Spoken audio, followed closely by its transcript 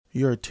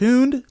You're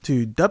tuned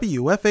to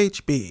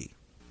WFHB.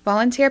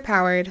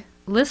 Volunteer-powered,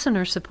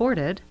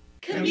 listener-supported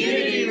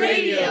community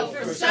radio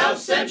for South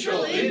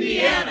Central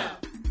Indiana.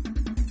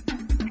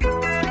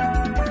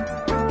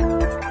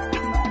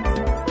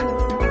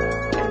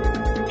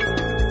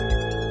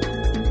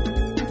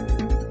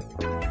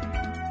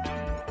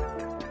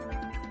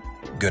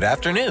 Good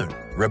afternoon.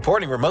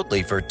 Reporting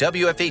remotely for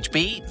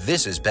WFHB,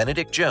 this is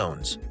Benedict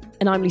Jones.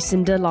 And I'm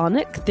Lucinda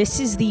Larnock.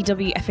 This is the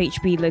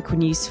WFHB Local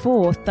News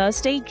for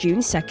Thursday, June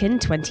 2nd,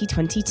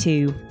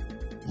 2022.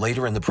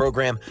 Later in the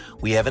program,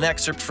 we have an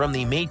excerpt from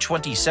the May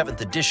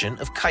 27th edition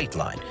of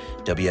KiteLine,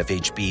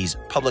 WFHB's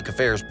public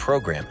affairs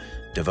program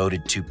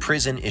devoted to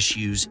prison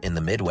issues in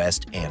the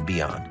Midwest and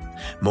beyond.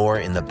 More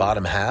in the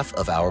bottom half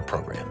of our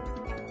program.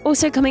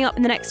 Also coming up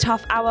in the next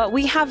half hour,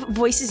 we have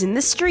Voices in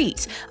the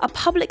Street, a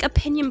public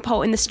opinion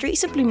poll in the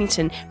streets of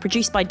Bloomington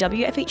produced by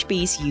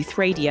WFHB's Youth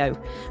Radio.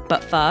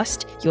 But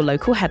first, your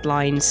local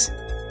headlines.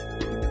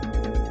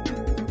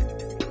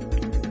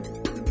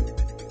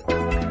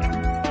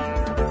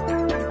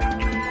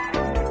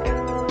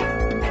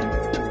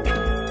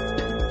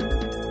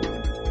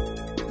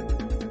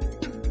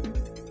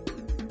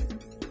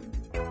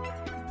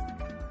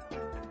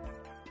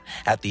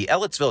 At the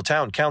Ellettsville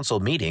Town Council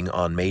meeting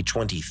on May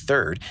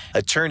 23rd,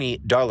 attorney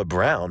Darla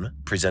Brown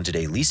presented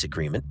a lease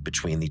agreement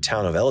between the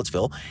town of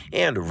Ellettsville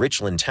and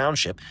Richland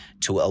Township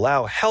to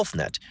allow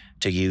HealthNet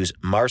to use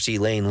Marcy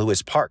Lane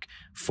Lewis Park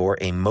for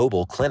a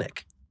mobile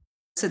clinic.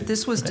 So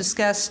this was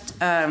discussed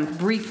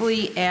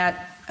briefly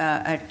at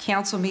a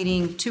council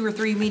meeting 2 or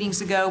 3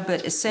 meetings ago,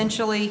 but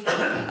essentially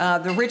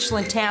the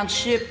Richland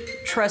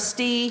Township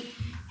trustee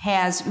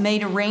has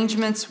made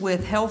arrangements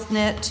with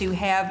HealthNet to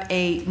have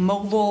a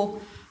mobile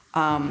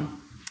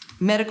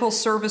medical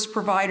service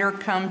provider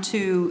come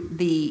to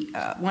the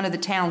one of the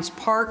town's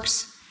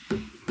parks,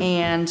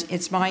 and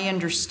it's my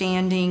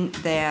understanding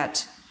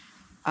that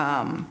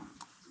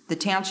the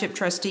township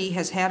trustee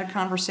has had a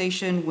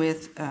conversation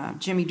with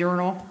Jimmy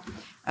Durnall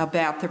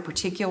about the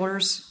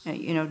particulars,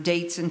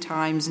 dates and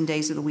times and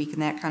days of the week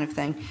and that kind of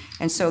thing.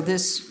 And so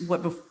this,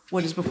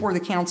 what is before the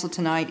council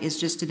tonight, is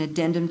just an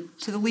addendum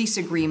to the lease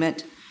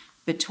agreement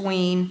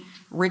between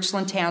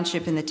Richland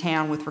Township and the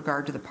town with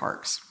regard to the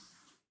parks.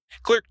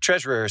 Clerk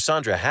Treasurer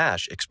Sandra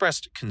Hash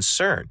expressed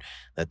concern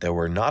that there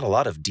were not a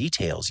lot of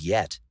details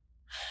yet.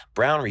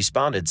 Brown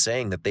responded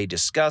saying that they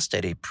discussed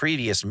at a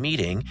previous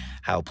meeting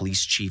how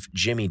Police Chief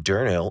Jimmy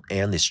Durnall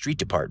and the street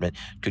department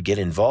could get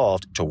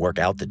involved to work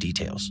out the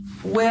details.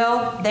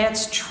 Well,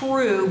 that's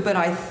true, but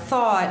I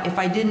thought, if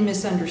I didn't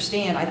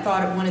misunderstand, I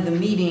thought at one of the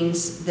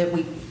meetings that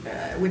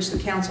which the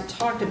council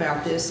talked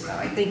about this,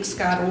 I think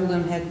Scott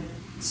Oldham had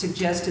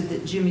suggested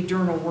that Jimmy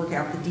Durnall work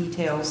out the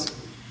details,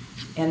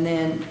 and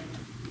then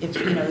if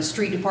the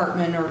street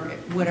department or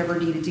whatever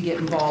needed to get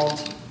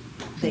involved,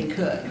 they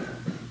could.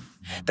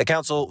 The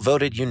council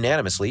voted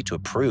unanimously to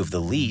approve the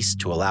lease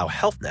to allow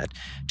HealthNet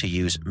to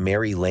use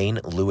Mary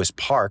Lane Lewis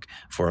Park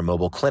for a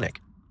mobile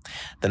clinic.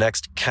 The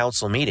next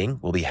council meeting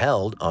will be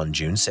held on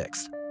June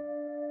 6th.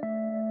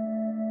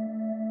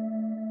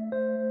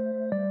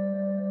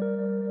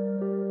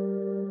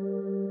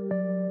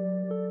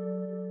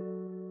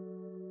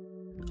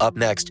 Up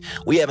next,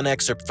 we have an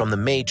excerpt from the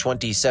May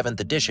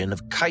 27th edition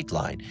of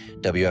KiteLine,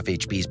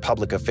 WFHB's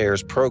public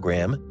affairs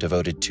program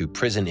devoted to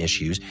prison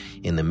issues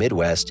in the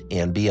Midwest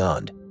and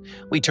beyond.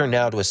 We turn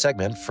now to a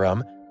segment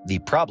from The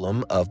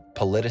Problem of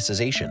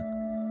Politicization.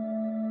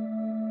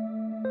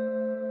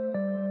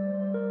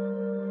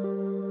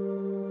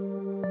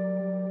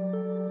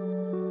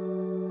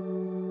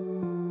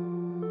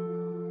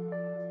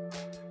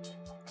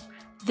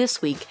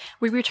 This week,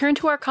 we return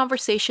to our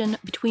conversation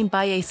between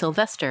Baye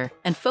Sylvester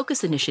and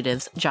Focus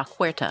Initiative's Jacques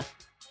Huerta.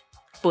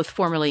 Both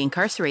formerly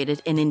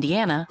incarcerated in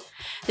Indiana,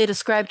 they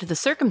described the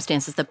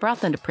circumstances that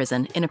brought them to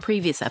prison in a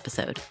previous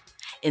episode.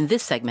 In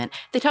this segment,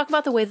 they talk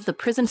about the way that the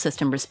prison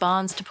system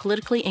responds to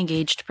politically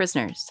engaged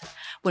prisoners.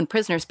 When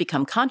prisoners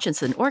become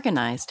conscious and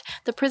organized,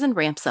 the prison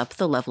ramps up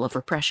the level of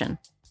repression.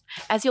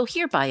 As you'll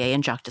hear Baye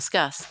and Jacques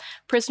discuss,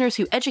 prisoners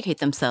who educate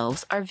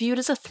themselves are viewed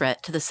as a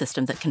threat to the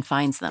system that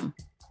confines them.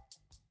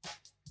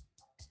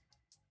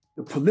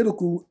 The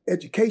political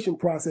education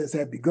process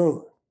had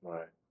begun.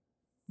 Right.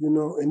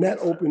 And that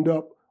opened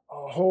up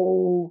a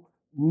whole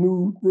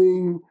new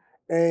thing,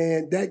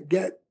 and that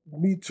got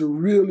me to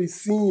really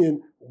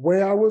seeing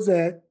where I was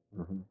at,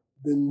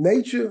 the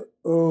nature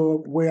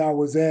of where I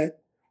was at,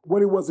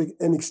 what it was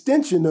an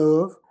extension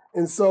of.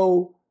 And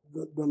so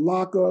the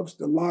lockups,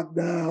 the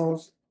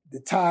lockdowns, the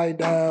tie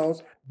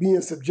downs,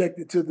 being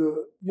subjected to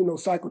the,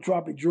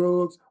 psychotropic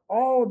drugs,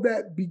 all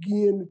that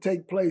began to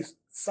take place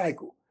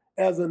cycle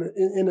as in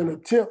an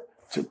attempt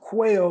to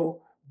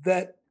quell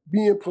that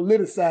being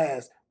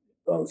politicized,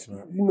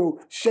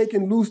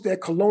 shaking loose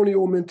that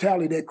colonial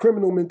mentality, that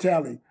criminal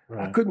mentality.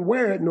 Right. I couldn't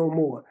wear it no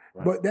more.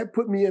 Right. But that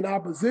put me in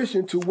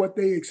opposition to what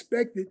they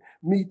expected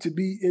me to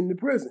be in the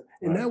prison.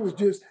 And that was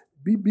just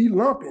be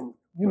lumping,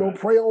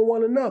 prey on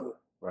one another.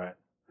 Right.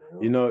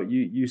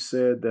 You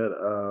said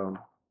that,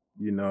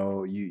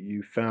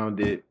 you found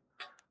it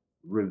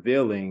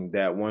revealing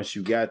that once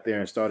you got there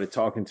and started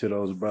talking to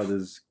those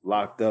brothers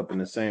locked up in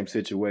the same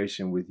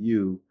situation with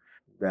you,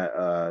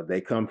 that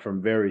they come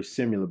from very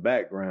similar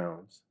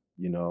backgrounds,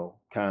 you know,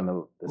 kind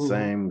of the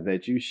same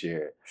that you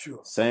shared.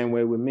 Sure. Same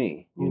way with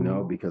me, you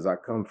know, because I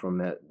come from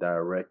that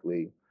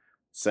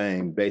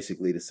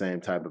basically the same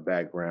type of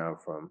background,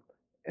 from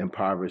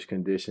impoverished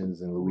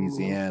conditions in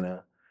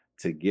Louisiana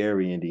to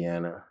Gary,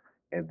 Indiana.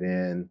 And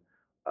then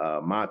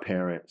my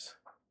parents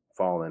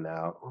falling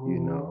out, you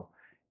know,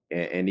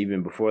 and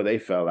even before they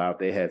fell out,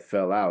 they had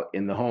fell out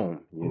in the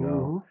home, you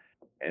know,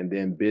 and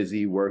then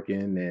busy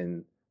working.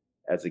 And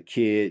as a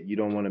kid, you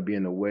don't want to be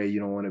in the way. You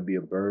don't want to be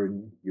a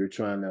burden. You're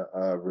trying to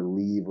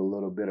relieve a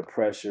little bit of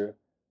pressure,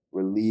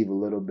 relieve a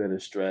little bit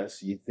of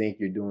stress. You think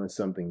you're doing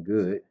something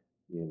good,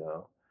 you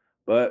know,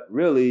 but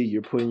really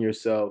you're putting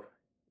yourself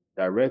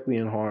directly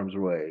in harm's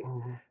way,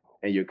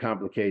 and you're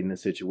complicating the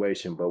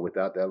situation. But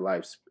without that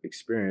life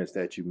experience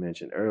that you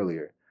mentioned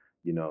earlier,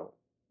 you know,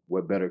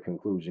 what better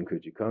conclusion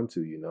could you come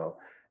to, you know?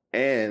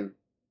 And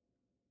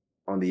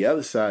on the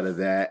other side of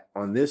that,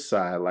 on this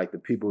side, like the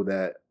people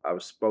that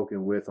I've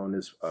spoken with on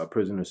this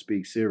Prisoner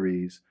Speak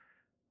series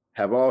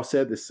have all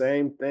said the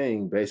same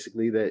thing,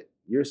 basically, that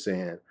you're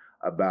saying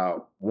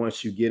about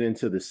once you get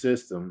into the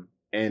system,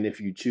 and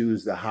if you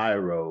choose the high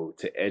road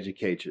to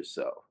educate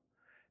yourself,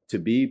 to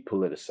be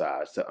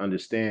politicized, to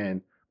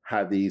understand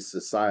how these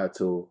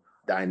societal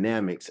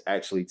dynamics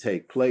actually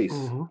take place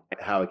and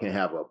how it can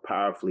have a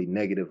powerfully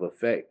negative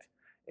effect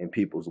in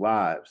people's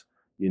lives,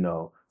 you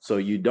know. So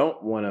you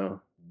don't want to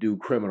do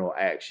criminal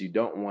acts. You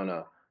don't want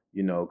to,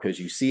 you know, because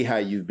you see how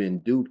you've been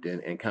duped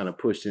and kind of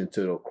pushed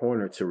into a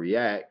corner to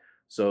react.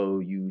 So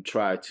you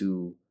try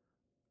to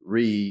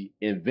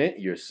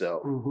reinvent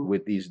yourself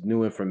with these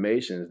new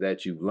informations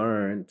that you've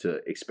learned to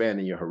expand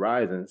in your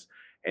horizons.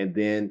 And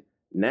then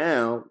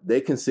now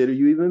they consider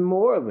you even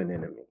more of an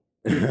enemy,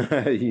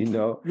 you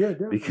know,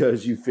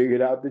 because you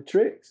figured out the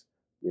tricks.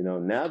 You know,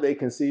 now they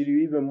consider you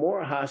even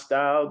more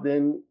hostile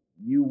than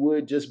you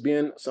would just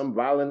being some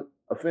violent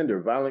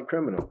offender, violent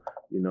criminal.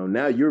 You know,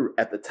 now you're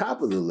at the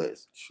top of the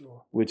list,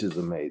 which is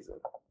amazing.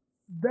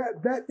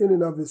 That in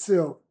and of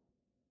itself,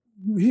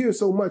 you hear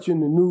so much in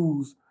the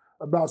news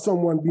about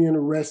someone being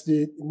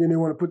arrested, and then they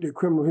want to put their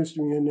criminal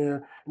history in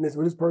there, and they say,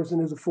 well, this person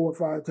is a 4 or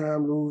 5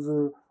 time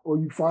loser, or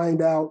you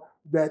find out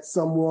that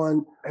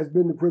someone has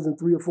been to prison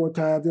 3 or 4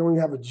 times, they only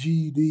have a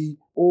GED,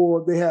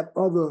 or they have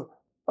other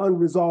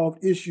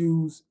unresolved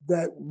issues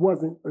that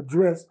wasn't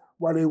addressed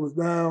while they was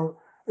down.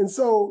 And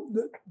so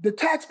the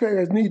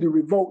taxpayers need to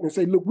revolt and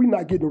say, look, we're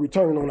not getting a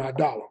return on our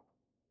dollar,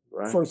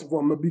 first of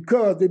all,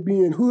 because they're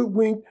being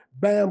hoodwinked,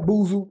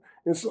 bamboozled,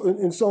 and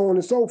so on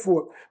and so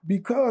forth.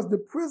 Because the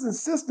prison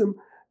system,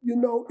 you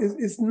know,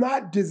 is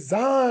not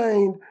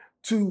designed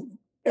to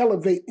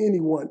elevate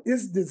anyone.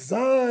 It's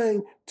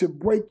designed to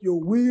break your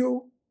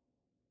will,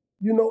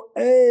 you know,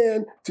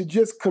 and to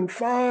just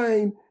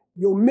confine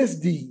your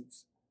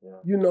misdeeds.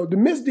 You know, the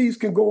misdeeds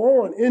can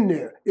go on in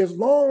there as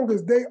long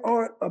as they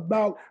aren't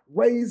about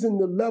raising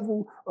the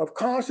level of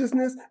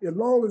consciousness, as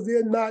long as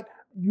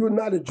you're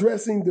not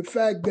addressing the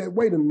fact that,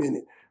 wait a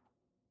minute,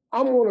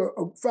 I'm going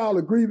to file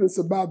a grievance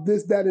about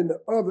this, that, and the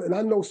other. And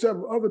I know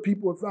several other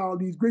people have filed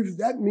these grievances.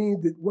 That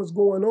means that what's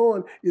going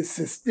on is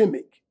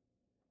systemic.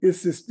 It's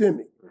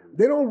systemic.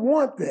 They don't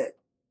want that.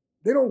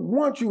 They don't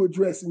want you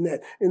addressing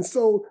that. And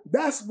so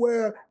that's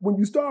where, when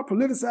you start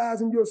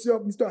politicizing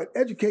yourself, you start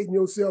educating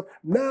yourself,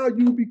 now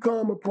you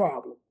become a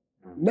problem.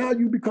 Now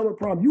you become a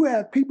problem. You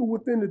have people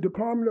within the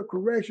Department of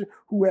Correction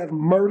who have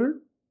murdered,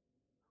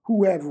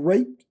 who have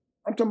raped.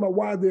 I'm talking about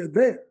why they're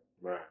there.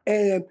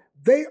 And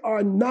they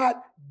are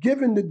not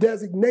given the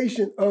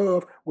designation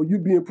of, well, you're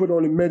being put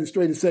on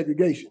administrative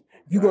segregation.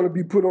 You're going to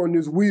be put on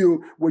this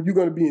wheel where you're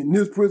going to be in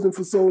this prison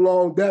for so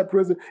long, that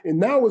prison. And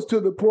now it's to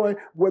the point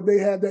where they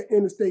have that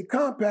interstate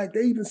compact.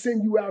 They even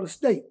send you out of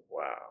state.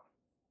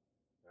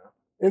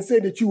 And say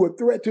that you are a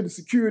threat to the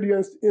security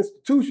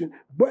institution.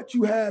 But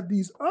you have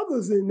these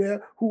others in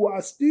there who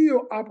are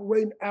still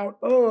operating out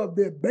of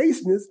their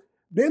baseness.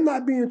 They're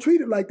not being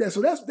treated like that.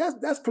 So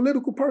that's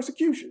political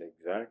persecution.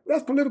 Exactly.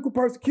 That's political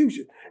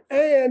persecution.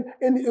 And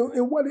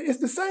what it's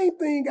the same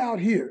thing out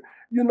here.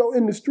 You know,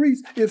 in the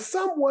streets, if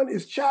someone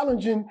is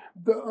challenging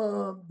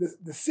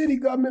the city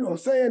government or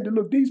saying that,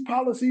 look, these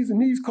policies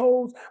and these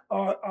codes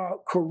are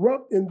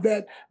corrupt and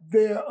that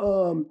they're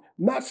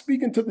not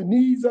speaking to the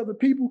needs of the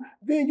people,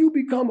 then you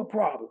become a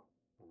problem.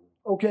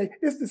 Okay,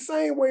 it's the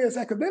same way as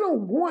that, because they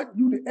don't want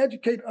you to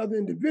educate other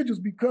individuals,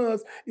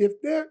 because if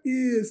there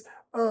is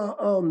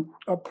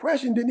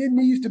oppression, then it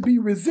needs to be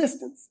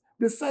resistance.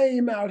 The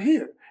same out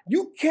here.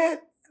 You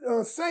can't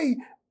say,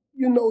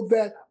 you know,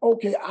 that,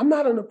 okay, I'm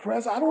not an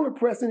oppressor, I don't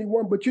oppress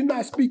anyone, but you're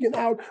not speaking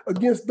out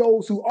against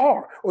those who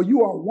are, or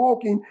you are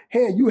walking,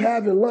 hey, you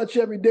having lunch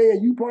every day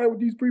and you partying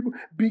with these people,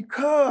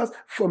 because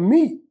for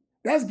me,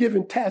 that's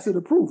giving tacit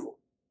approval.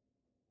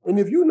 And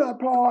if you're not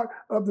part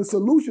of the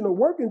solution or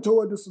working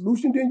toward the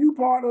solution, then you're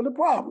part of the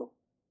problem.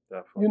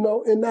 Definitely. You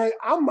know, and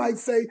I might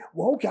say,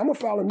 well, okay, I'm going to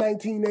file a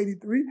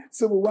 1983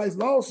 civil rights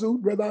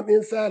lawsuit, whether I'm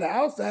inside or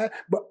outside.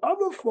 But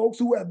other folks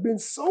who have been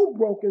so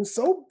broken,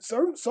 so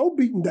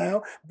beaten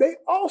down, they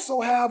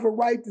also have a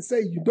right to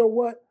say, you know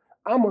what?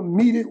 I'm going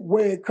to meet it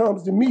where it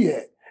comes to me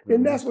at. Mm-hmm.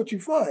 And that's what you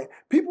find.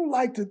 People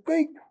like to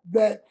think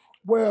that,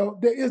 well,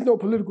 there is no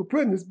political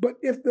prisoners, but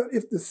if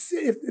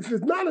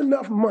there's not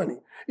enough money,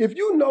 if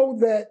you know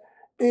that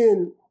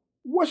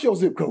what's your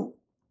zip code?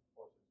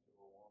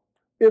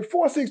 In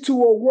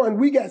 46201,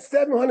 we got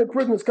 700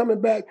 prisoners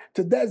coming back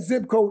to that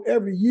zip code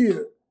every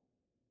year.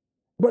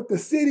 But the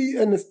city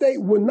and the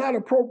state will not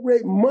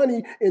appropriate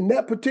money in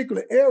that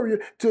particular area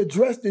to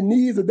address the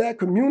needs of that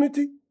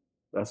community.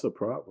 That's a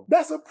problem.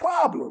 That's a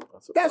problem.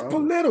 That's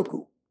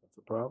political. That's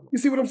a problem. You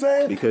see what I'm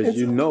saying? Because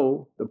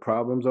the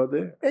problems are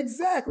there.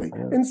 Exactly.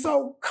 Yeah. And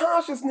so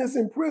consciousness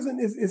in prison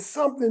is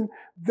something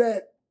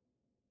that,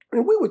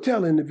 and we would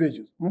tell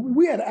individuals,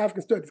 we had an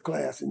African studies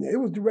class in there. It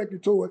was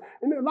directed toward,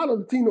 and a lot of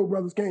Latino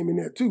brothers came in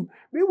there too.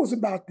 It was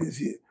about this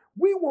here.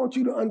 We want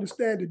you to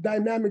understand the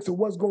dynamics of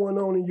what's going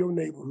on in your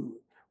neighborhood.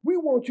 We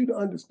want you to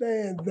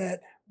understand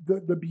that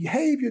the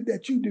behavior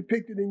that you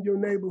depicted in your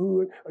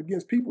neighborhood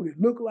against people that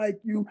look like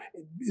you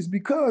is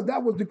because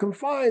that was the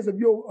confines of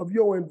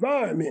your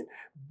environment.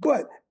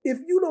 But if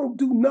you don't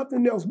do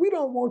nothing else, we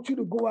don't want you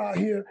to go out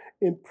here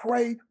and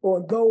prey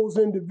on those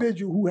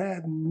individuals who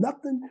have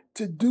nothing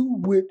to do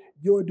with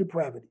your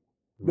depravity.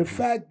 Mm-hmm. The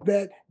fact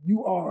that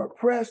you are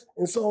oppressed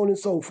and so on and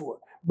so forth.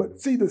 But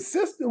see, the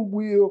system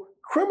will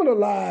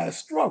criminalize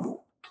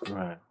struggle.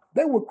 Right.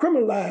 They will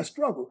criminalize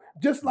struggle.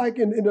 Just like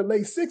in the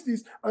late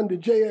 60s under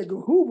J. Edgar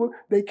Hoover,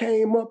 they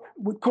came up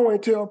with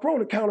COINTELPRO,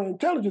 the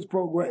counterintelligence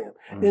program.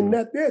 Mm-hmm. And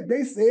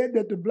they said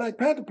that the Black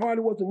Panther Party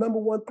was the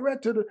 #1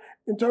 threat to the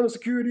internal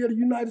security of the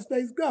United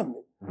States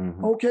government.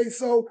 Mm-hmm. Okay,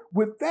 so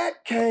with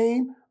that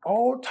came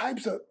all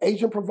types of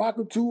agent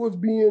provocateurs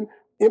being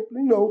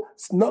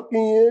snuck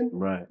in,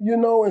 right?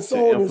 And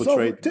so on and so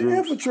forth. To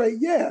infiltrate,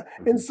 yeah.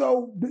 Mm-hmm. And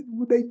so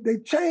they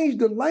changed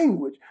the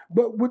language.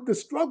 But with the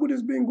struggle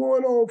that's been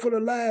going on for the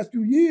last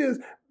few years,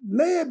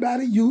 led by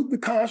the youth, the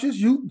conscious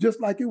youth, just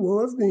like it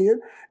was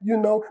then,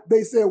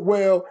 they said,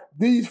 well,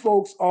 these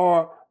folks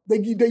they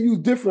use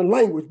different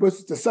language, but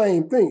it's the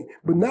same thing.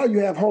 But now you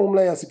have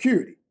Homeland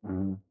Security.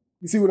 Mm-hmm.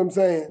 You see what I'm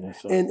saying?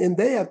 Yes, and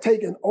they have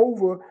taken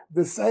over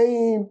the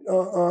same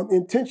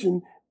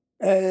intention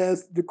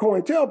as the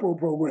COINTELPRO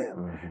program.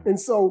 Mm-hmm.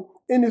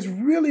 And it's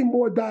really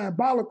more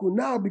diabolical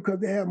now because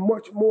they have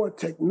much more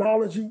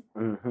technology,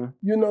 mm-hmm.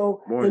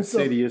 More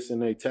insidious in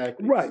their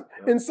tactics. Right.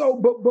 Yeah. And so,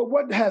 but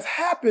what has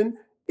happened,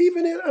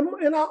 even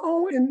in our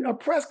own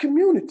oppressed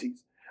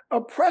communities,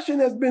 oppression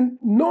has been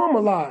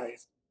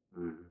normalized.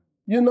 Mm-hmm.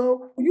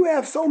 You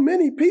have so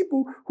many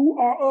people who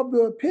are of the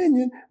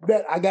opinion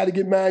that I got to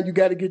get mine, you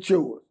got to get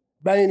yours,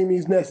 by any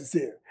means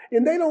necessary.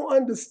 And they don't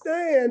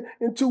understand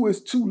until it's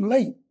too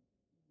late.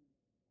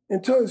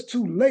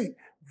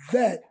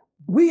 That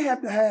we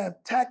have to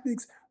have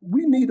tactics.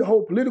 We need to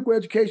hold political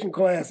education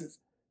classes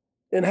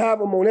and have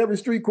them on every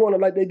street corner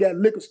like they got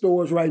liquor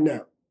stores right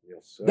now.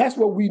 Yes, sir. That's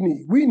what we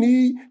need. We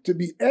need to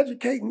be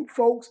educating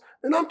folks,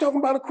 and I'm talking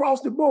about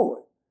across the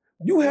board.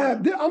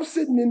 I'm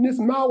sitting in this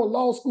Mauer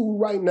Law School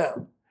right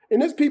now,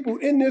 and there's people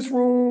in this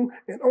room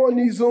and on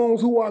these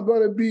Zooms who are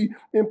going to be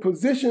in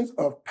positions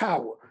of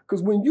power.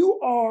 Because when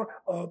you are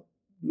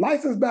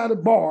licensed by the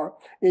bar,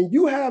 and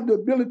you have the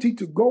ability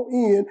to go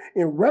in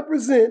and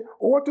represent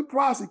or to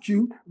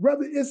prosecute,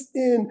 whether it's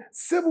in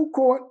civil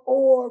court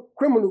or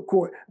criminal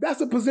court, that's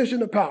a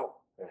position of power.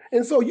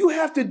 And so you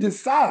have to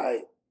decide,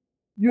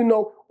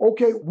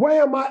 okay,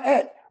 where am I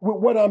at with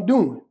what I'm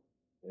doing?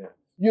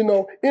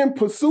 In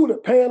pursuit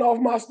of paying off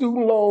my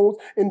student loans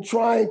and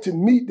trying to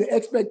meet the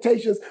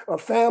expectations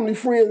of family,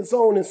 friends, and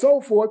so on and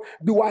so forth.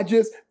 Do I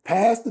just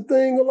pass the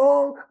thing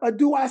along, or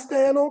do I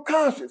stand on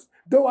conscience?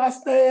 Do I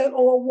stand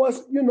on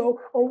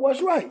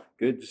what's right?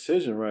 Good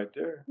decision right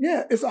there.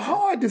 Yeah, it's a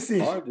hard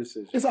decision.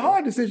 It's a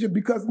hard decision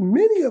because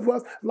many of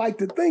us like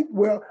to think,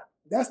 well,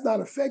 that's not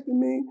affecting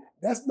me.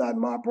 That's not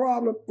my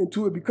problem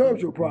until it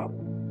becomes your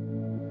problem.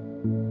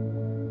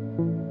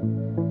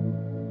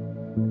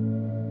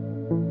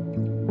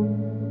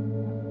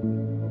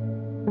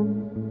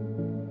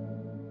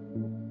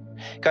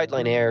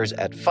 KiteLine airs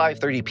at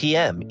 5:30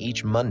 p.m.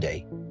 each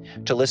Monday.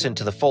 To listen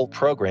to the full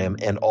program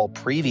and all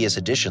previous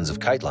editions of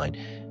KiteLine,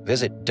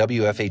 visit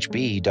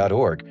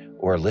WFHB.org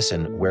or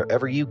listen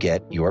wherever you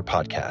get your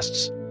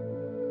podcasts.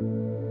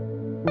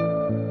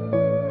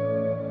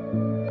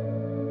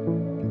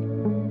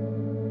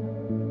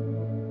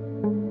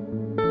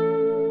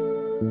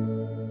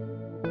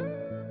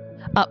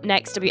 Up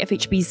next,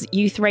 WFHB's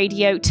Youth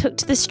Radio took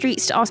to the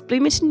streets to ask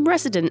Bloomington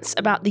residents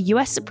about the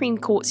US Supreme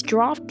Court's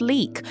draft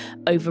leak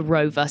over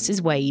Roe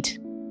v. Wade.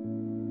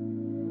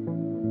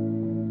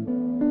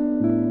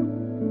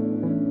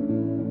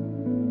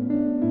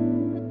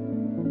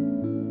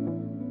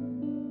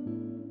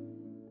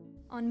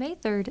 On May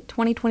 3rd,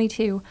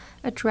 2022,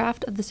 a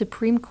draft of the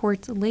Supreme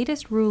Court's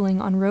latest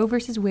ruling on Roe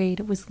v.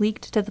 Wade was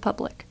leaked to the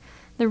public.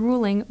 The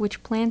ruling,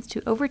 which plans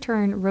to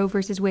overturn Roe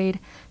v. Wade,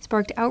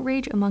 sparked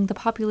outrage among the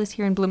populace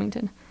here in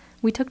Bloomington.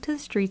 We took to the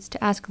streets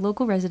to ask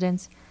local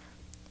residents,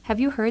 have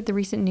you heard the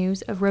recent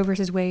news of Roe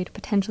v. Wade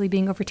potentially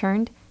being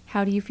overturned?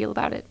 How do you feel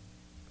about it?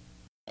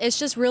 It's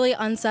just really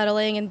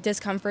unsettling and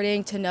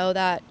discomforting to know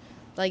that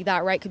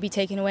that right could be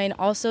taken away. And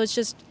also it's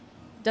just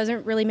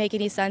doesn't really make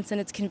any sense, and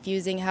it's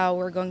confusing how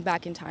we're going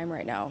back in time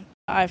right now.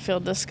 I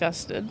feel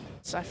disgusted.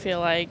 I feel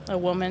like a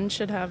woman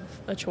should have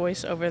a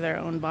choice over their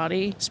own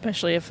body,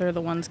 especially if they're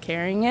the ones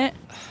carrying it.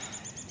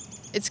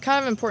 It's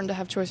kind of important to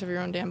have choice of your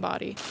own damn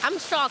body. I'm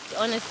shocked,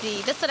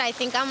 honestly. That's what I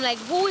think. I'm like,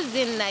 who is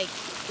in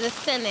the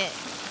Senate?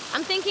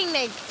 I'm thinking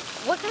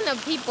what kind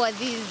of people are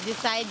these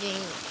deciding?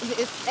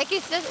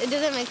 It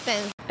doesn't make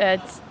sense.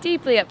 It's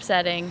deeply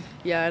upsetting.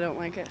 Yeah, I don't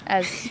like it.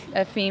 As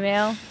a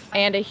female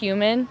and a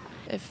human.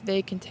 If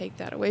they can take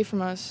that away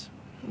from us,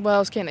 what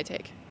else can they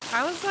take?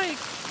 I was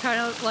kind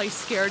of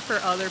scared for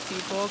other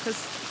people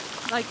because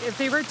if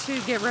they were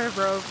to get rid of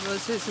Roe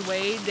versus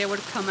Wade, they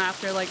would come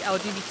after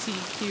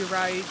LGBTQ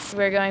rights.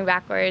 We're going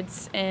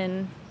backwards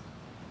in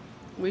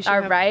we should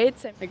our have,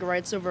 rights.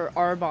 Rights over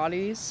our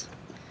bodies,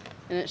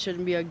 and it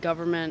shouldn't be a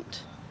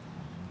government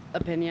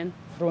opinion.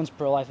 Everyone's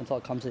pro-life until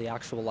it comes to the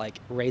actual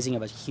raising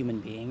of a human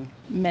being.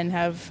 Men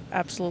have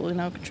absolutely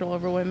no control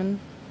over women.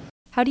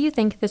 How do you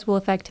think this will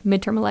affect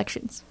midterm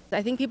elections?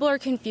 I think people are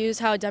confused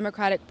how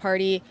Democratic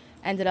Party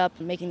ended up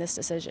making this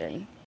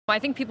decision. I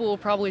think people will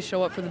probably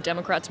show up for the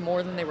Democrats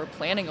more than they were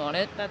planning on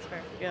it. That's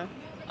fair, yeah.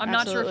 I'm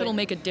not sure if it'll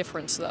make a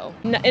difference, though.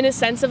 In a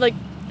sense of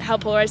how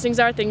polarized things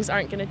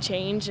aren't going to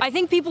change. I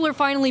think people are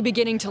finally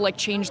beginning to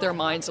change their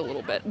minds a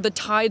little bit. The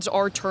tides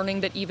are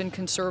turning that even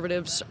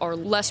conservatives are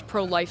less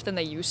pro-life than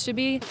they used to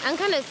be. I'm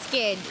kind of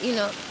scared,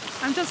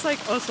 I'm just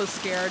also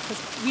scared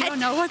because we don't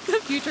know what the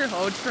future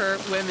holds for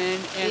women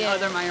and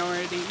other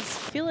minorities.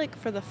 I feel like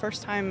for the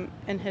first time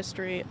in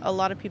history, a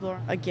lot of people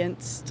are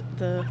against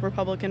the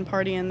Republican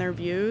Party and their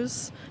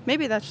views.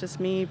 Maybe that's just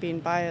me being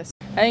biased.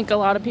 I think a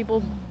lot of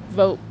people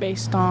vote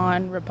based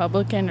on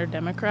Republican or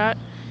Democrat,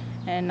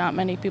 and not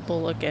many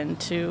people look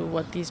into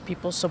what these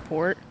people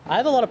support. I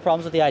have a lot of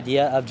problems with the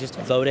idea of just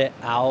vote it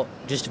out,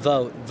 just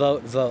vote.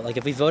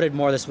 If we voted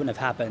more, this wouldn't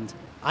have happened.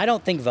 I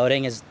don't think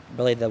voting is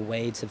really the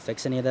way to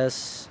fix any of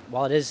this.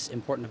 While it is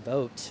important to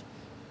vote,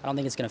 I don't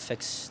think it's going to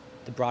fix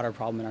the broader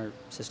problem in our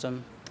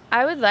system.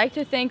 I would like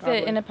to think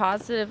that in a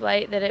positive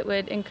light that it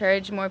would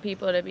encourage more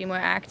people to be more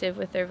active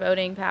with their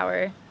voting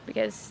power,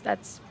 because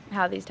that's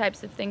how these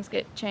types of things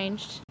get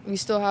changed. We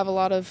still have a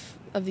lot of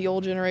the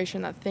old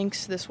generation that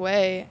thinks this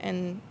way,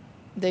 and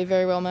they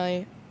very well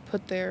may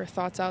put their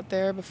thoughts out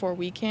there before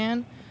we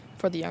can,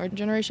 before the younger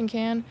generation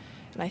can,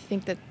 and I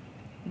think that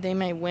they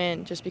may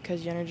win just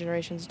because younger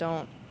generations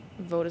don't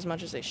vote as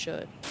much as they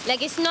should.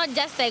 It's not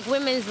just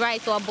women's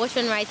rights or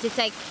abortion rights.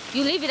 It's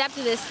you leave it up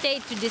to the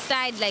state to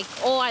decide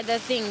all other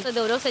things. So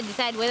they would also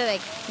decide whether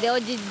the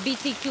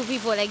LGBTQ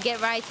people get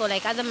rights or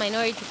other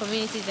minority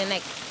communities,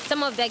 and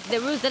some of the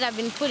rules that have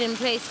been put in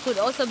place could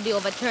also be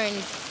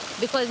overturned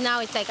because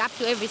now it's up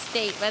to every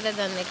state rather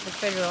than the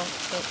federal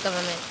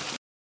government.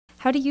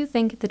 How do you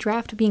think the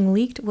draft being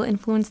leaked will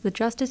influence the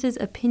justices'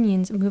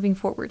 opinions moving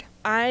forward?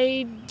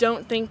 I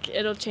don't think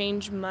it'll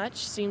change much.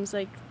 Seems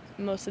like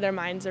most of their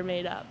minds are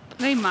made up.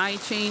 They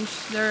might change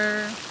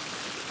their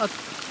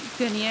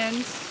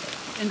opinions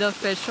in the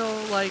official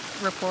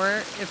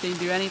report if they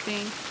do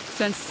anything,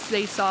 since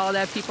they saw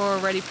that people are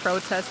already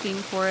protesting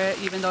for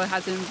it, even though it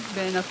hasn't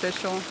been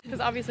official. Because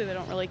obviously they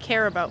don't really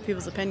care about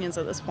people's opinions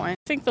at this point.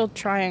 I think they'll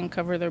try and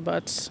cover their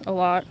butts a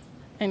lot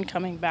in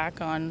coming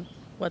back on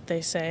what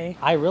they say.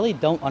 I really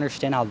don't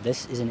understand how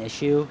this is an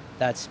issue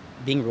that's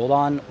being ruled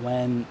on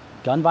when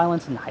gun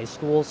violence in high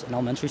schools and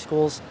elementary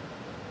schools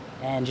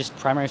and just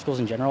primary schools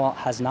in general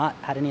has not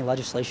had any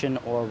legislation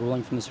or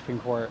ruling from the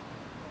Supreme Court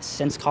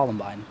since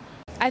Columbine.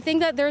 I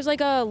think that there's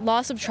a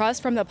loss of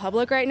trust from the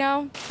public right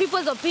now.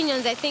 People's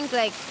opinions, I think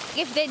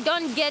if they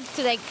don't get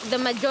to the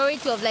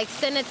majority of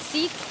Senate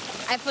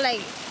seats, I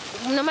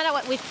feel no matter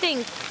what we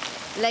think,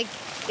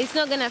 it's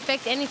not gonna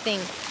affect anything.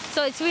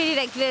 So it's really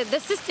the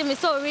system is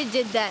so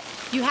rigid that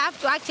you have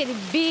to actually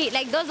be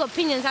those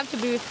opinions have to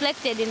be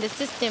reflected in the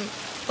system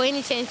for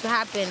any change to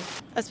happen.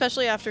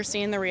 Especially after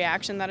seeing the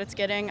reaction that it's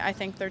getting, I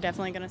think they're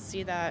definitely going to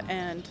see that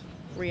and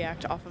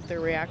react off of their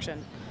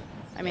reaction.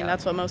 I mean,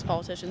 that's what most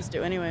politicians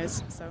do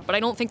anyways. So. But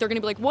I don't think they're going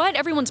to be like, what?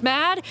 Everyone's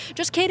mad?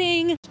 Just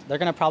kidding. They're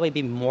going to probably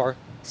be more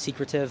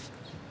secretive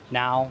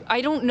now.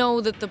 I don't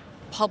know that the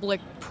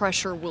public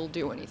pressure will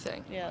do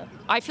anything. Yeah.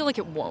 I feel like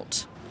it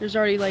won't. There's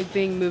already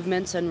being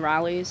movements and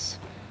rallies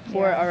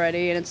for it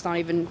already, and it's not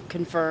even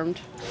confirmed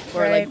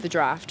for the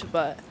draft.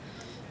 But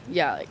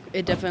yeah,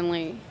 it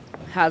definitely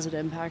has an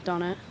impact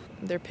on it.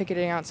 They're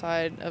picketing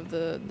outside of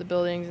the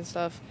buildings and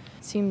stuff.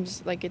 It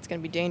seems like it's going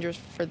to be dangerous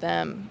for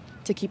them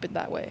to keep it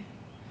that way.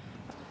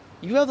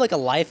 You have a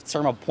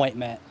life-term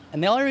appointment,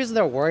 and the only reason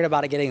they're worried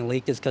about it getting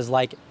leaked is because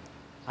I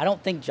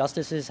don't think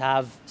justices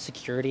have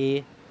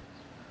security.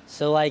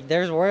 So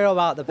they're worried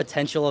about the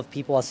potential of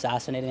people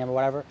assassinating them or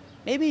whatever.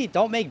 Maybe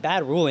don't make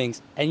bad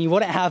rulings and you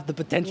wouldn't have the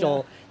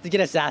potential to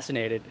get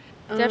assassinated.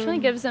 Definitely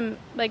gives them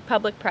like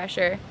public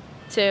pressure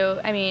too.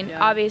 I mean,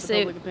 Yeah, obviously,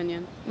 the public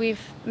opinion.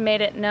 we've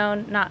made it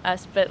known, not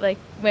us, but like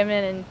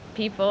women and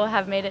people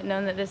have made it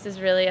known that this is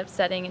really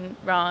upsetting and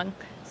wrong.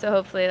 So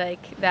hopefully,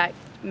 like that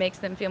makes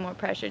them feel more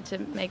pressured to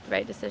make the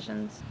right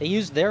decisions. They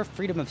use their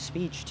freedom of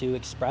speech to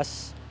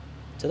express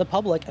to the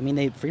public. I mean,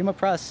 they freedom of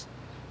press.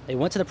 They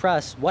went to the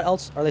press. What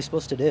else are they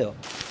supposed to do?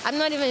 I'm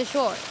not even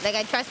sure. Like,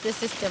 I trust the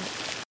system.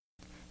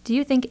 Do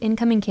you think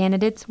incoming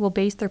candidates will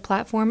base their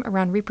platform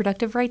around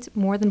reproductive rights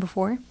more than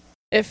before?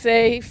 If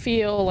they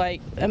feel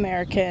like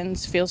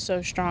Americans feel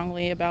so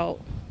strongly about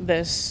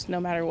this, no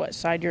matter what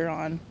side you're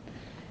on,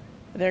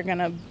 they're going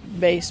to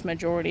base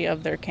majority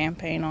of their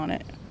campaign on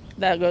it.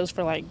 That goes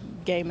for like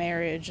gay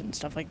marriage and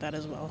stuff like that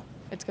as well.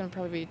 It's going to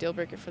probably be a deal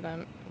breaker for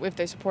them if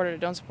they support it or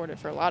don't support it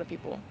for a lot of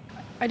people.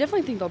 I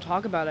definitely think they'll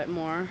talk about it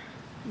more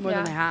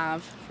than they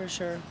have, for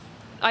sure.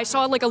 I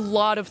saw like a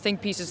lot of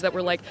think pieces that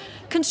were like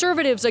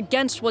conservatives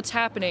against what's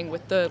happening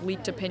with the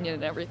leaked opinion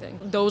and everything.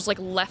 Those like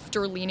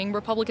lefter leaning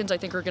Republicans I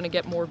think are going to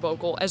get more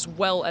vocal, as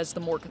well as the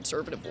more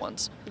conservative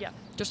ones. Yeah.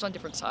 Just on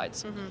different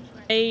sides.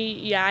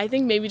 I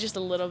think maybe just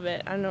a little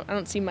bit. I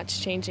don't see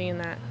much changing in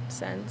that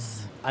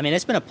sense. I mean,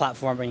 it's been a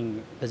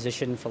platforming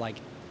position for like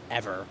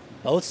ever.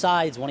 Both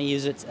sides want to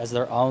use it as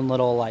their own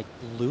little like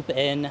loop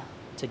in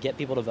to get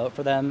people to vote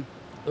for them.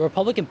 The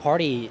Republican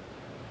Party,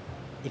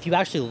 if you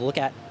actually look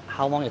at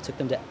how long it took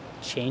them to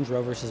change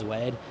Roe versus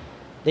Wade,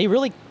 they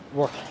really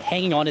were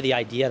hanging on to the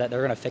idea that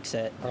they're going to fix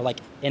it, or like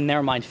in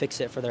their mind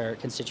fix it for their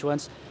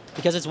constituents,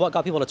 because it's what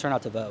got people to turn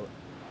out to vote.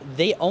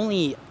 They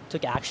only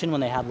took action when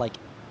they had like,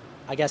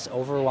 I guess,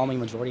 overwhelming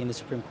majority in the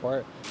Supreme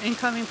Court.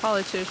 Incoming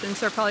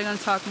politicians are probably going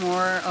to talk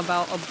more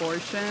about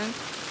abortion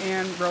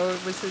and Roe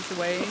versus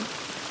Wade,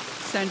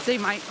 since they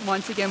might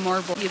want to get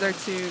more votes either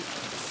to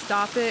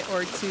stop it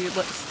or to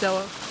still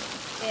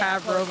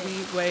have Roe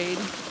v. Wade.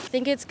 I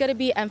think it's going to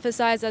be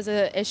emphasized as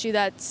an issue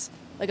that's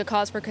like a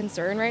cause for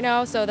concern right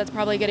now, so that's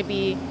probably going to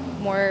be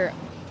more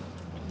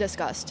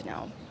discussed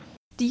now.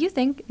 Do you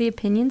think the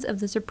opinions of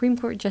the Supreme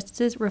Court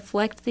justices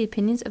reflect the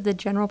opinions of the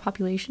general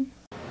population?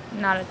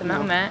 Not at the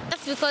moment.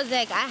 That's because,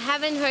 like, I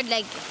haven't heard,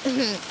 like,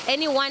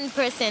 any one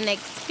person, like,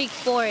 speak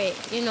for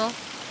it, you know?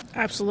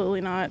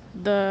 Absolutely not.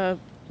 The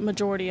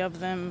majority of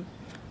them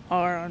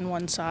are on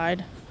one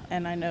side,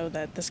 and I know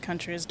that this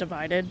country is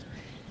divided,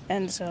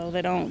 and so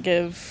they don't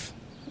give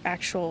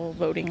actual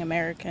voting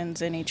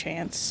Americans any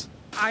chance.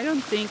 I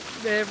don't think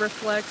that it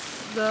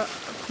reflects the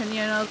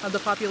opinion of the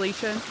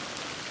population,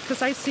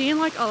 because I've seen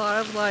like a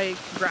lot of like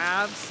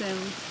graphs and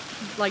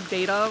like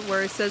data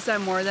where it says that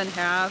more than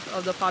half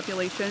of the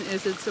population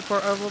is in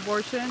support of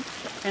abortion,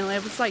 and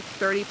it was like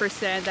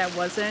 30% that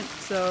wasn't.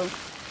 So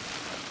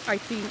I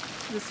think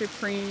the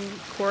Supreme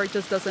Court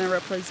just doesn't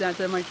represent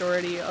the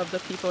majority of the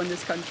people in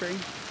this country.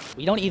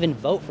 We don't even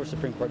vote for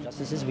Supreme Court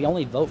justices. We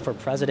only vote for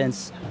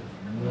presidents.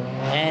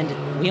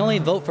 And we only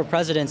vote for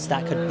presidents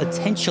that could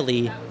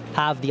potentially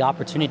have the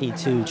opportunity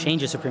to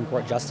change a Supreme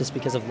Court justice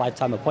because of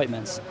lifetime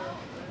appointments.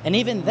 And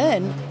even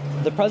then,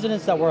 the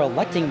presidents that we're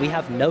electing, we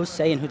have no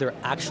say in who they're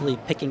actually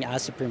picking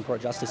as Supreme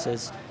Court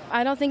justices.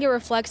 I don't think it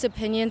reflects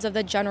opinions of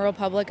the general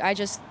public. I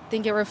just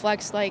think it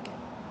reflects like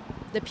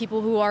the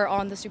people who are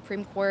on the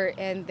Supreme Court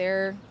and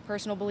their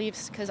personal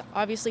beliefs, because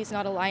obviously it's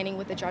not aligning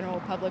with the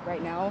general public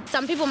right now.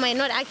 Some people might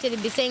not actually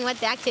be saying what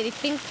they actually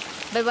think,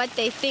 but what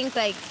they think,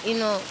 like, you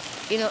know,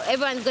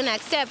 everyone's gonna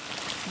accept.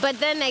 But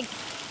then, like,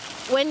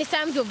 when it's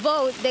time to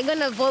vote, they're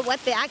gonna vote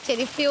what they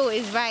actually feel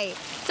is right.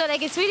 So,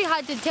 like, it's really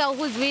hard to tell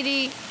who's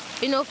really,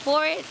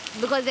 for it,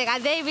 because, like, are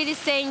they really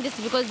saying this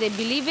because they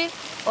believe it,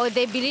 or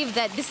they believe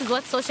that this is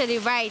what's socially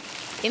right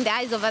in the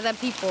eyes of other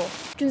people?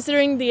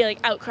 Considering the like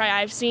outcry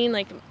I've seen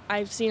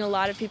a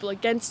lot of people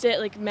against it,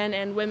 like men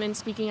and women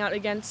speaking out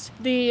against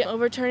the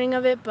overturning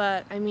of it,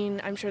 but I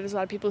mean, I'm sure there's a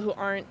lot of people who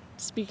aren't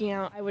speaking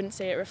out. I wouldn't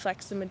say it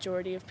reflects the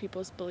majority of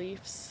people's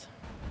beliefs.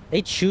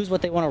 They choose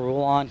what they want to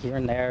rule on here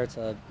and there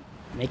to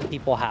make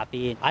people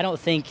happy. I don't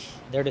think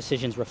their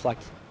decisions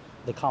reflect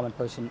the common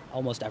person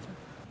almost ever.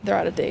 They're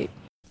out of date.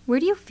 Where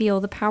do you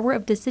feel the power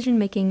of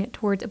decision-making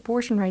towards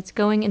abortion rights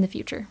going in the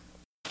future?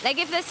 Like,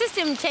 if the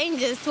system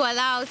changes to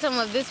allow some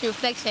of this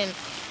reflection,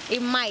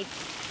 it might.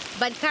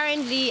 But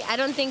currently, I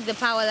don't think the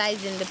power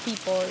lies in the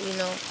people,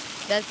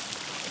 That's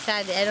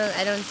sad.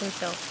 I don't think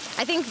so.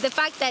 I think the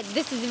fact that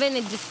this is even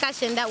a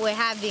discussion that we're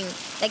having,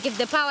 like, if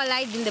the power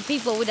lied in the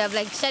people, would have,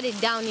 like, shut it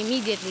down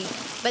immediately.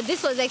 But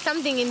this was, like,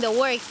 something in the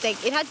works.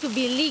 Like, it had to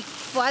be leaked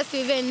for us to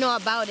even know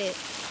about it.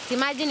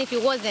 Imagine if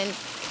it wasn't.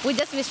 We'd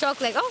just be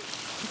shocked, like, oh.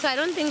 So I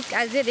don't think,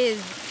 as it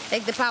is,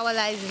 like, the power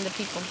lies in the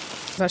people.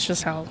 That's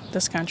just how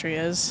this country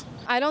is.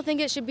 I don't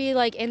think it should be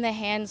like in the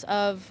hands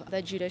of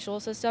the judicial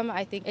system.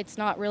 I think it's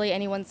not really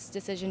anyone's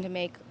decision to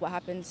make what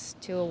happens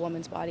to a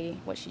woman's body,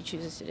 what she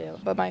chooses to do.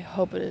 But my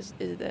hope is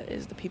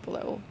the people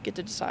that will get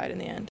to decide in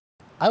the end.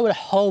 I would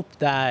hope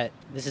that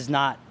this is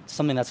not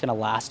something that's going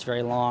to last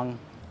very long.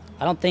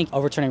 I don't think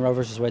overturning Roe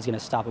versus Wade is going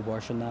to stop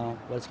abortion, though.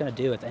 What it's going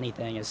to do, if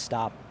anything, is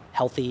stop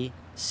healthy,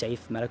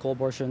 safe medical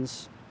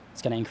abortions.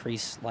 It's going to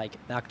increase,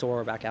 like, backdoor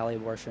or back alley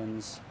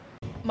abortions.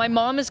 My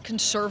mom is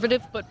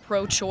conservative but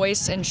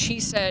pro-choice, and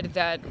she said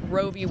that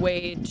Roe v.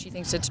 Wade, she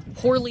thinks it's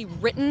poorly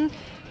written,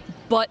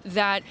 but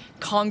that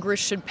Congress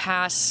should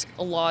pass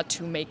a law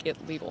to make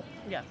it legal.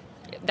 Yeah.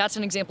 That's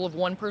an example of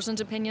one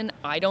person's opinion.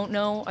 I don't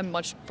know. I'm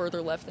much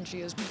further left than she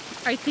is.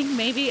 I think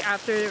maybe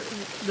after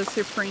the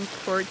Supreme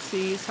Court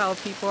sees how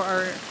people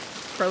are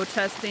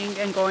protesting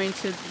and going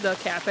to the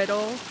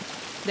Capitol,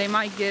 they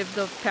might give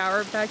the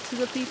power back to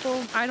the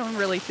people. I don't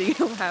really think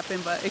it'll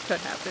happen, but it could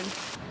happen.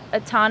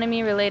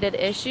 Autonomy-related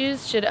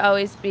issues should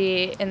always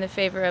be in the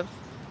favor of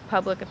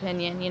public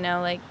opinion, you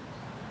know, like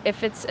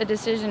if it's a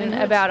decision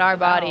about our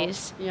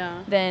bodies,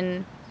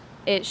 then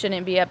it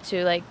shouldn't be up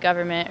to like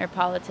government or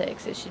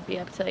politics. It should be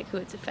up to like who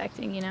it's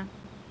affecting, you know.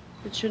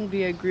 It shouldn't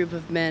be a group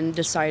of men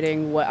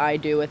deciding what I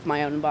do with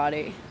my own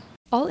body.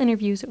 All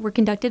interviews were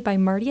conducted by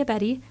Marty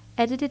Abedi,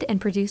 edited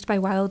and produced by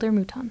Wilder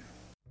Mouton.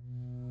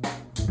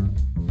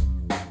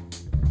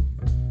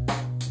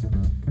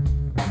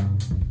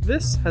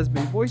 This has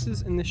been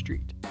Voices in the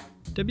Street,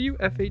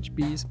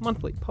 WFHB's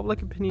monthly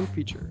public opinion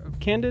feature of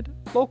candid,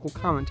 local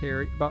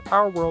commentary about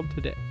our world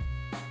today.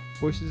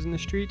 Voices in the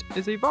Street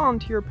is a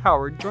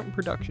volunteer-powered joint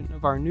production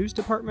of our news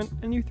department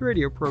and youth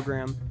radio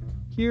program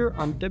here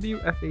on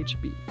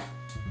WFHB,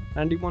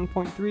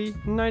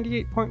 91.3 and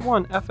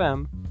 98.1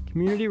 FM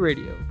community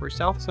radio for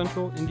South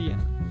Central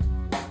Indiana.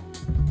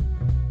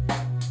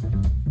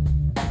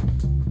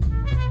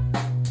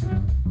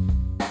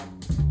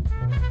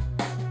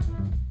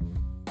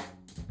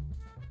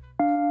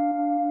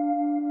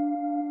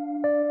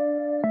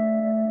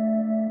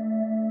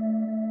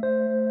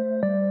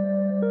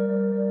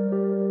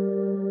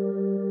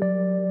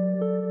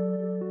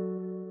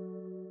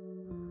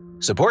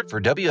 Support for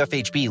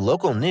WFHB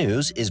Local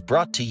News is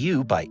brought to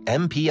you by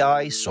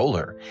MPI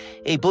Solar,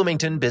 a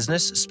Bloomington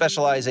business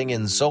specializing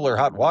in solar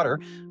hot water,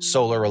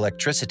 solar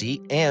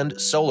electricity, and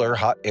solar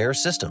hot air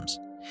systems.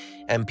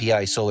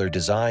 MPI Solar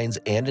designs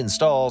and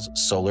installs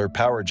solar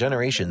power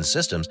generation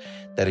systems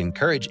that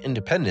encourage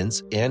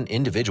independence and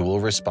individual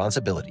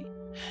responsibility.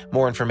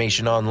 More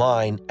information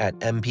online at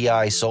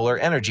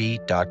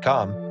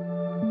mpisolarenergy.com.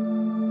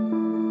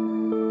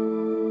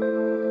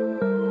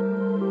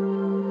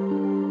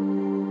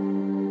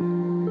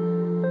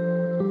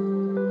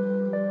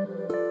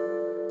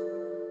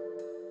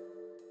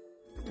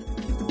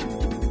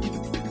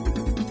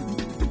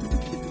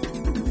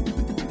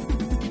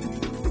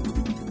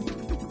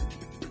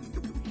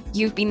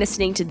 You've been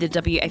listening to the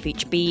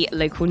WFHB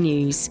Local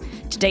News.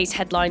 Today's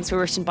headlines were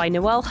written by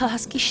Noelle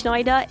Husky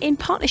Schneider in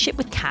partnership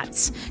with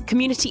CATS,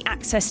 Community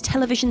Access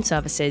Television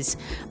Services.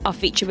 Our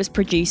feature was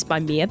produced by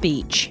Mia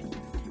Beach.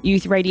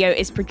 Youth Radio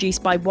is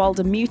produced by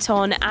Wilder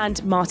Mouton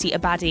and Marty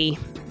Abadi.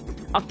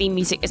 Our theme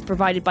music is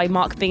provided by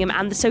Mark Bingham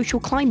and the Social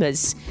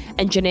Climbers.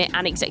 Engineer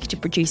and executive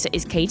producer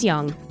is Cade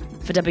Young.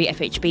 For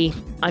WFHB,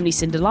 I'm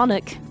Lucinda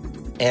Larnock.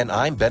 And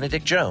I'm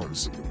Benedict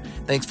Jones.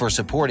 Thanks for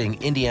supporting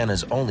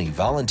Indiana's only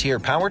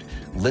volunteer-powered,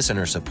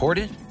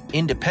 listener-supported,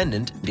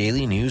 independent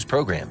daily news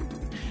program.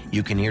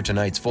 You can hear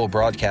tonight's full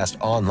broadcast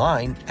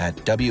online at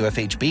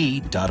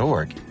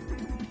wfhb.org.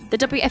 The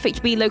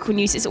WFHB Local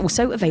News is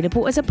also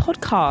available as a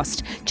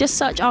podcast. Just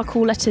search our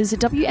call letters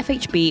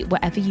WFHB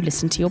wherever you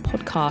listen to your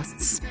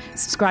podcasts.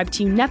 Subscribe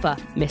to never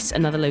miss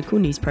another local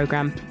news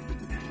program.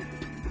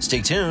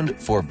 Stay tuned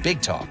for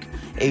Big Talk,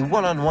 a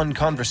one-on-one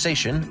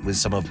conversation with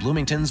some of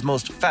Bloomington's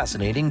most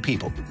fascinating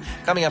people.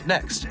 Coming up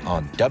next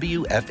on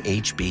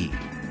WFHB.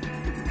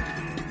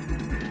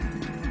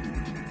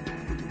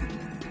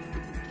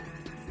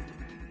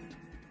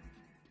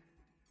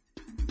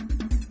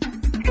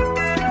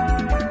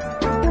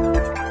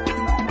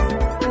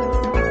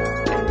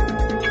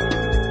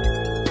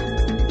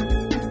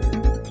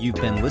 You've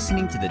been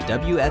listening to the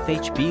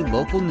WFHB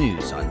Local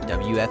News on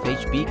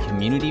WFHB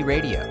Community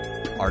Radio.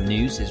 Our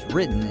news is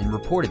written and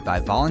reported by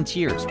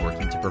volunteers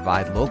working to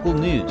provide local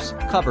news,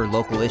 cover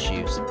local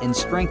issues, and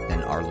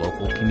strengthen our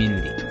local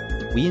community.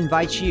 We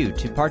invite you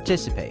to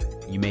participate.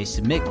 You may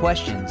submit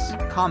questions,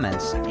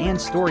 comments,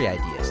 and story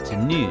ideas to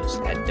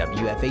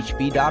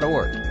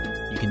news@wfhb.org.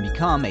 You can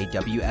become a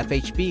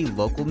WFHB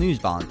local news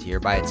volunteer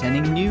by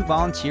attending new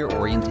volunteer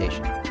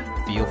orientation.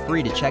 Feel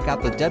free to check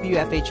out the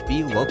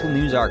WFHB Local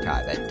News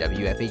Archive at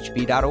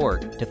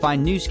wfhb.org to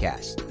find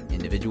newscasts,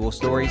 individual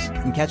stories,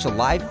 and catch a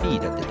live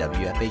feed of the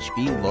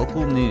WFHB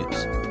Local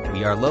News.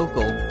 We are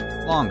local,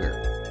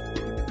 longer,